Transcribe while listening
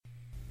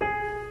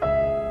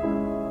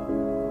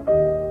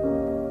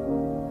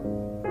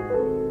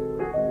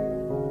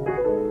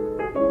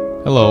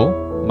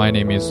Hello, my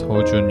name is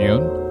Ho Jun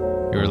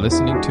Yoon. You're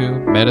listening to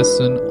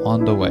Medicine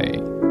on the Way.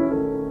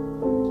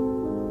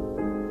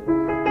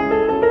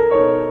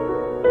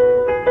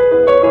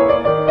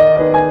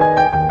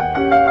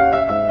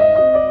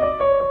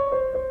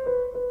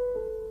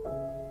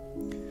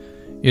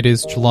 It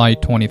is July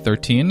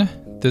 2013.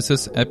 This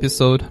is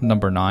episode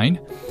number 9,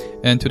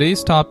 and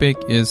today's topic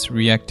is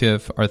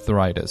reactive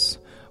arthritis,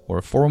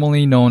 or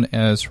formerly known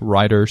as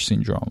Reiter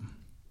syndrome.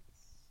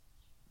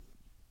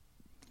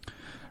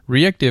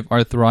 Reactive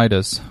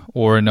arthritis,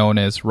 or known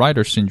as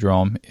Reiter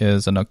syndrome,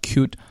 is an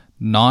acute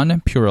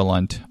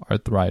non-purulent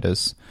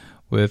arthritis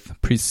with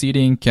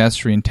preceding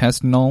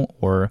gastrointestinal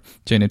or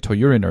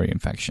genitourinary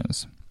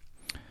infections.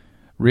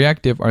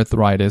 Reactive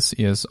arthritis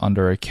is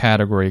under a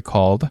category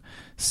called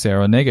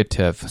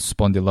seronegative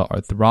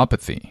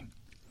spondyloarthropathy.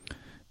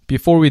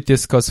 Before we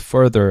discuss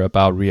further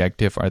about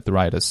reactive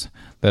arthritis,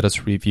 let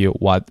us review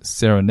what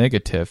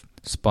seronegative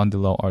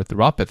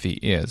spondyloarthropathy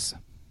is.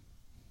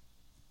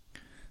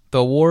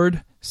 The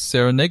word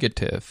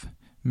seronegative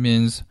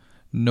means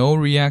no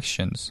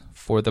reactions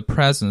for the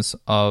presence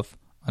of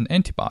an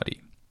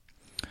antibody.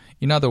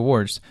 In other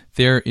words,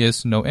 there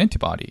is no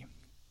antibody.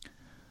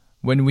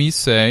 When we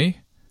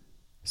say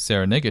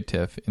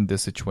seronegative in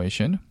this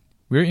situation,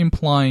 we're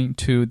implying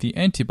to the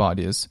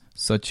antibodies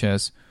such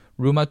as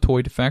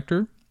rheumatoid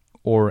factor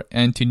or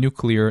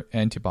antinuclear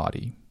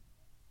antibody.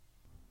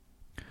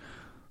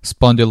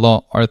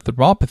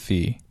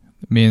 Spondyloarthropathy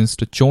means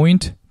the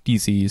joint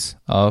disease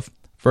of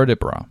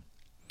vertebra.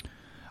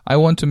 I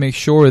want to make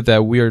sure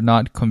that we are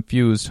not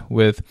confused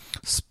with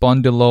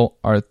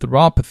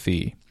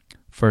spondyloarthropathy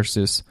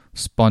versus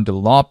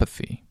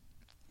spondylopathy.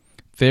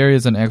 There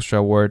is an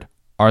extra word,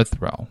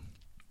 arthro.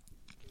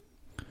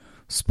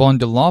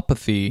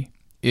 Spondylopathy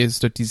is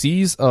the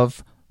disease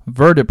of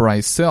vertebra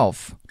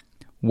itself,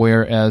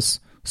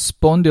 whereas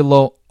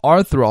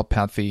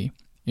spondyloarthropathy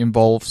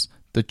involves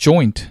the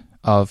joint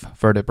of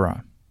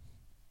vertebra.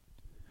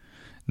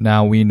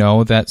 Now we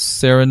know that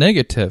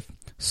seronegative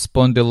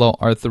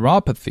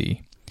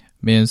spondyloarthropathy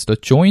means the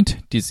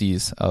joint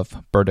disease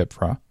of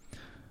vertebra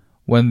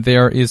when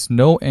there is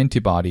no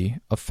antibody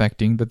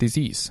affecting the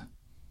disease.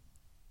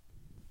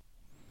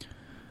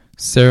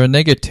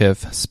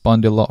 Seronegative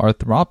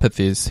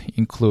spondyloarthropathies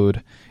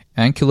include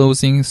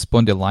ankylosing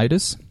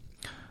spondylitis,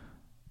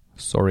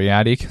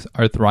 psoriatic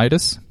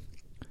arthritis,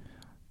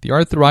 the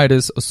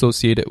arthritis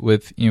associated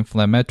with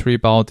inflammatory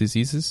bowel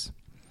diseases,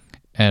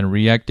 and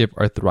reactive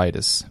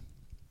arthritis.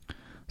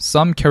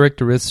 Some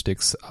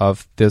characteristics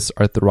of this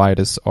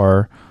arthritis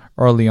are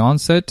early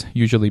onset,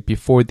 usually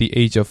before the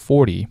age of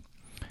 40,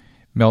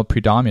 male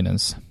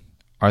predominance,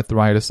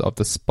 arthritis of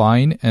the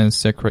spine and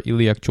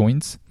sacroiliac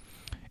joints,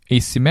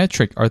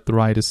 asymmetric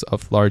arthritis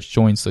of large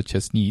joints such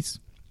as knees,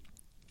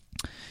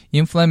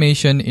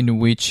 inflammation in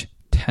which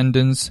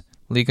tendons,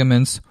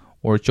 ligaments,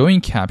 or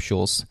joint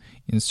capsules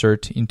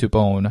insert into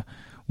bone,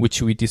 which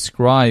we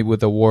describe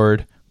with a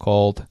word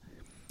called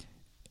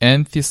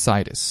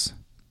enthesitis.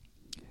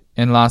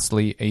 And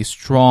lastly, a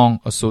strong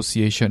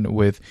association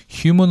with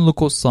human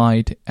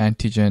leukocyte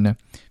antigen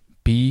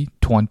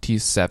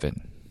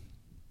B27.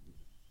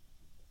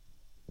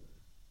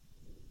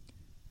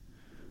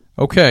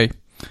 Okay,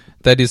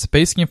 that is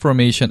basic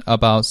information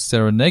about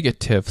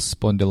seronegative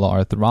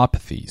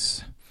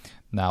spondyloarthropathies.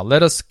 Now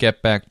let us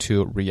get back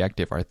to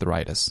reactive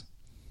arthritis.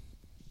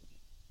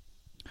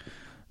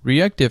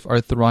 Reactive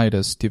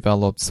arthritis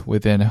develops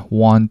within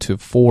 1 to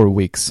 4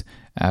 weeks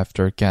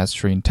after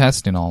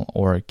gastrointestinal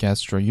or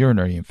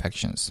gastrourinary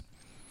infections.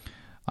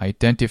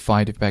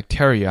 Identified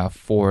bacteria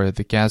for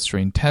the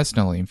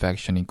gastrointestinal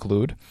infection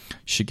include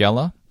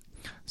Shigella,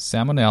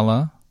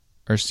 Salmonella,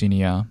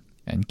 Yersinia,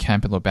 and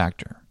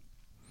Campylobacter.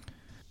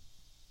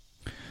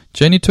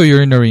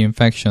 Genitourinary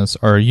infections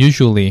are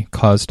usually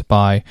caused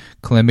by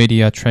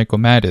Chlamydia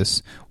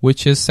trachomatis,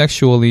 which is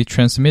sexually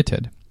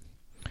transmitted.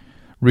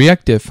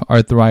 Reactive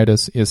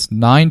arthritis is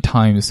 9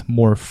 times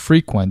more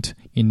frequent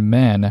in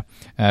men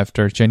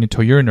after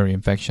genitourinary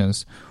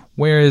infections,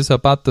 whereas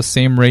about the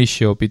same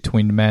ratio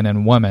between men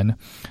and women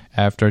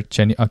after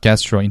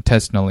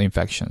gastrointestinal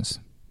infections.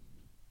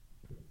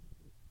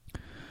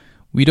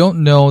 We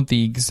don't know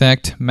the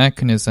exact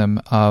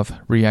mechanism of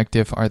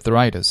reactive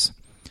arthritis.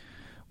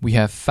 We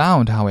have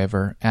found,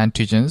 however,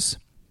 antigens,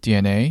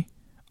 DNA,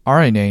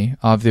 RNA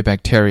of the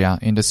bacteria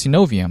in the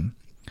synovium.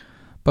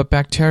 But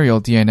bacterial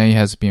DNA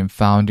has been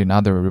found in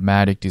other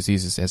rheumatic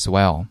diseases as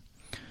well.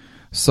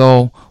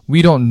 So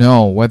we don't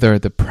know whether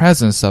the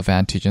presence of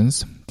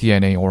antigens,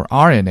 DNA or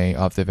RNA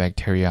of the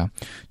bacteria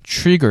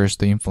triggers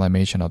the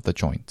inflammation of the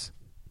joints.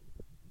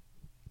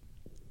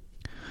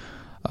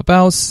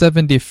 About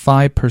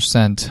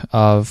 75%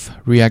 of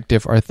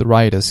reactive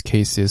arthritis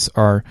cases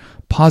are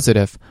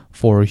positive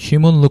for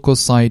human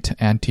leukocyte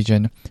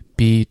antigen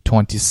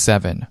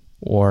B27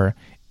 or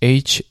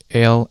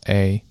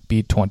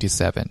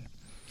HLA-B27.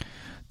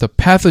 The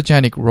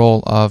pathogenic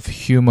role of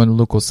human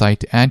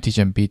leukocyte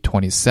antigen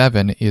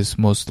B27 is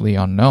mostly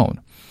unknown,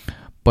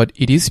 but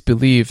it is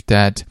believed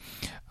that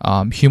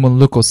human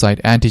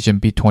leukocyte antigen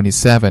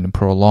B27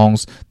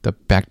 prolongs the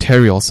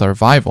bacterial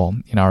survival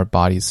in our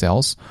body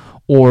cells,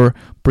 or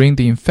bring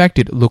the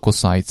infected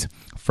leukocytes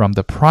from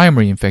the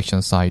primary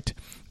infection site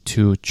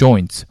to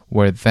joints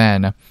where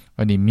then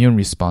an immune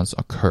response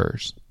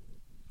occurs.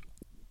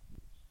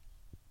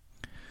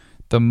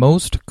 The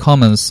most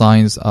common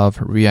signs of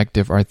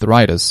reactive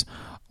arthritis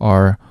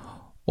are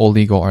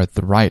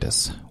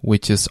oligoarthritis,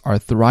 which is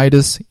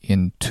arthritis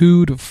in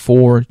 2 to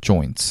 4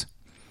 joints,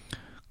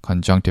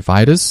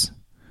 conjunctivitis,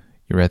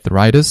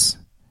 urethritis,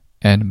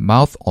 and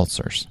mouth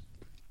ulcers.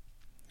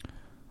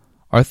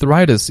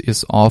 Arthritis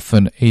is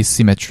often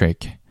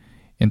asymmetric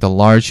in the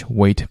large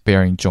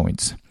weight-bearing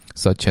joints,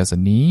 such as a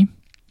knee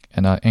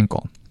and an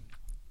ankle.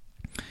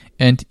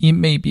 And it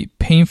may be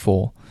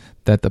painful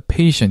that the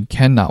patient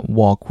cannot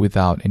walk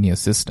without any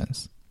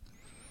assistance.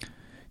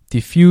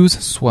 Diffuse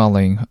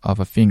swelling of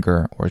a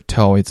finger or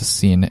toe is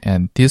seen,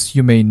 and this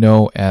you may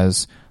know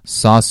as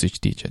sausage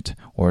digit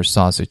or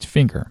sausage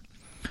finger.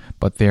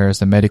 But there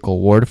is a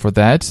medical word for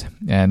that,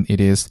 and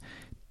it is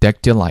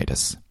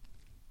dactylitis.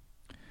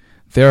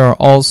 There are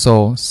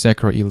also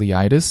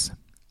sacroiliitis,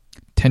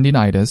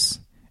 tendinitis,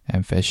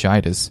 and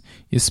fasciitis,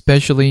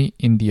 especially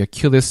in the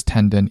Achilles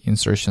tendon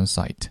insertion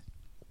site.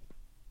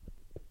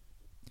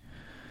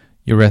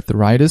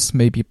 Urethritis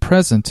may be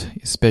present,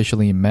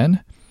 especially in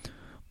men.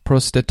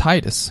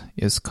 Prostatitis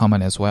is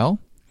common as well.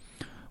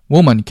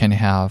 Women can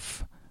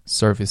have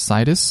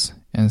cervicitis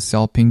and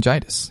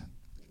salpingitis.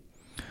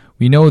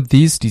 We know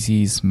these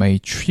diseases may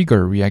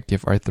trigger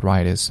reactive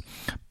arthritis,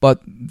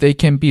 but they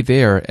can be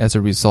there as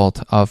a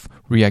result of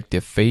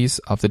reactive phase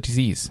of the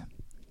disease.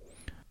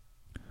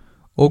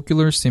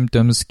 Ocular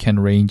symptoms can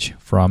range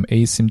from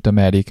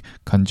asymptomatic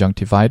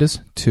conjunctivitis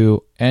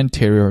to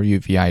anterior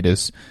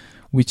uveitis,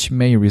 which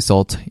may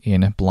result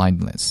in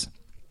blindness.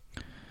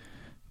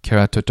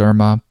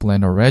 Keratoderma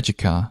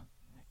blennorrhagica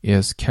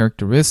is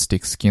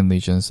characteristic skin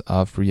lesions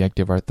of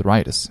reactive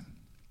arthritis.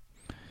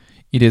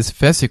 It is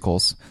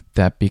vesicles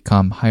that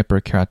become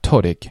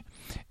hyperkeratotic,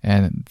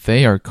 and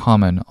they are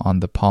common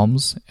on the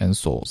palms and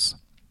soles.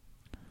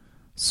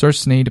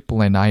 Succinate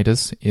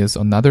blenitis is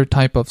another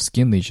type of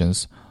skin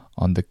lesions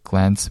on the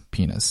glans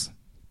penis.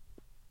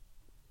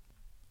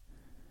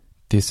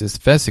 This is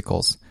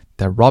vesicles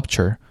that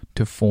rupture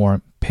to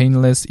form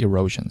painless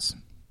erosions.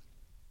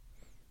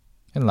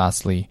 And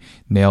lastly,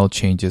 nail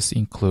changes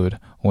include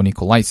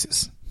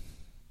onycholysis.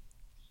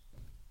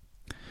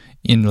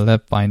 In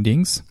lab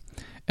findings,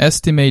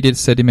 estimated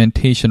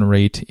sedimentation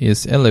rate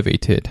is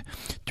elevated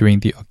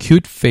during the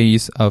acute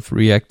phase of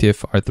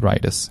reactive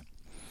arthritis.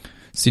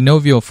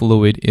 Synovial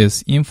fluid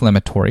is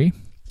inflammatory,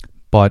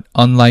 but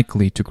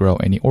unlikely to grow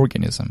any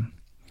organism.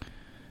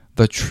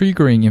 The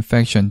triggering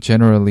infection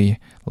generally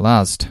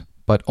lasts,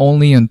 but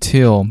only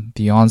until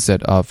the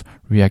onset of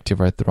reactive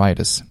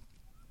arthritis.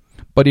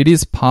 But it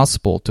is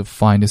possible to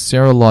find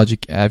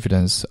serologic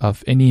evidence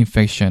of any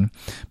infection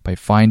by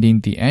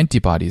finding the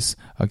antibodies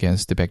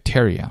against the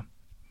bacteria.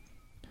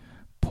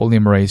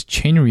 Polymerase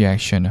chain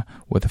reaction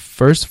with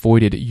first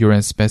voided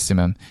urine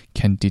specimen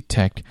can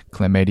detect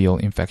chlamydial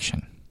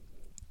infection.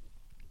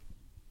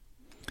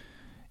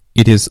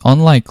 It is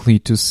unlikely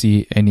to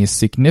see any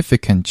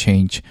significant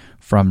change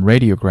from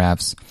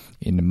radiographs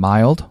in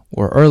mild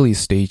or early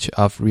stage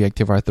of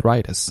reactive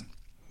arthritis.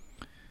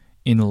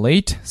 In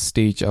late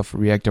stage of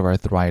reactive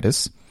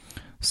arthritis,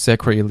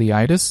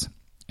 sacroiliitis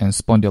and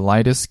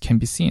spondylitis can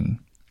be seen.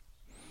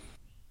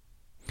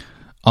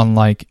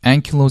 Unlike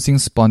ankylosing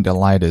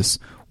spondylitis,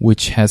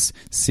 which has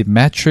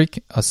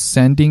symmetric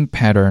ascending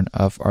pattern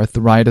of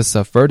arthritis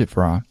of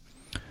vertebra,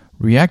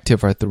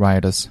 reactive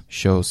arthritis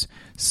shows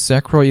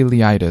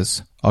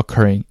sacroiliitis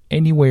occurring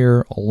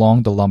anywhere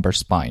along the lumbar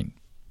spine.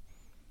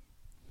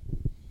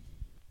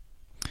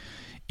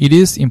 It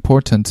is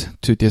important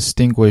to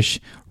distinguish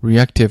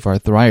reactive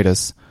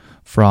arthritis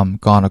from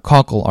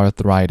gonococcal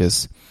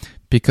arthritis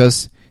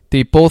because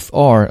they both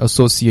are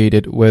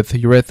associated with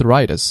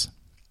urethritis.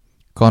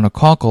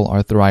 Gonococcal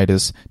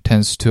arthritis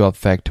tends to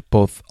affect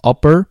both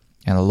upper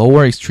and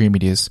lower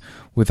extremities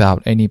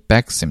without any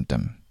back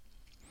symptom.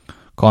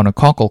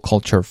 Gonococcal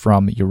culture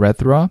from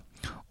urethra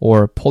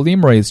or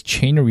polymerase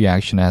chain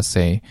reaction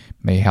assay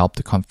may help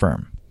to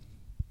confirm.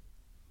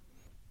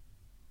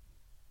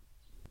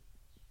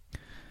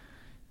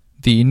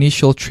 The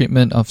initial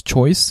treatment of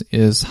choice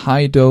is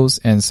high-dose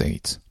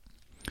NSAIDs.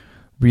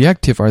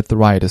 Reactive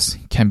arthritis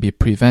can be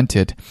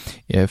prevented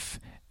if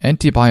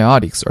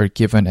antibiotics are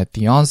given at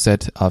the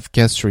onset of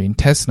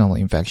gastrointestinal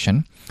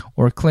infection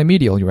or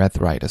chlamydial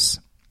urethritis.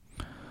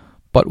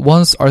 But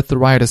once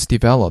arthritis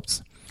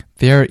develops,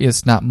 there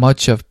is not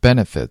much of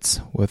benefits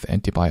with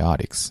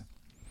antibiotics.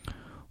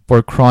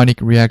 For chronic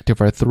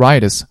reactive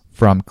arthritis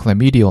from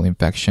chlamydial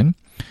infection,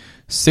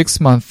 6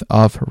 months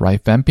of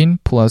rifampin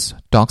plus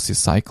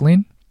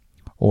doxycycline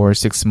or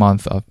 6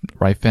 months of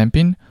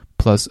rifampin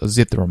plus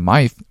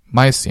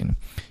azithromycin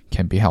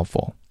can be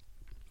helpful.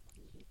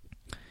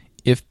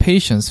 If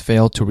patients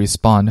fail to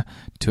respond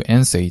to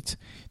NSAIDs,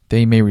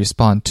 they may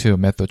respond to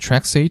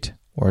methotrexate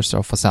or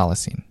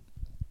sulfasalazine.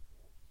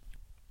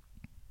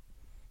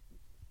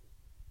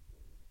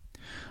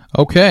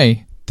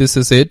 Okay, this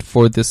is it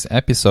for this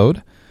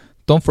episode.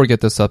 Don't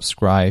forget to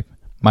subscribe.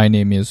 My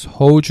name is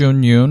Ho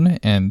Jun Yoon,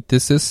 and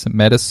this is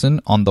Medicine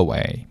on the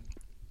Way.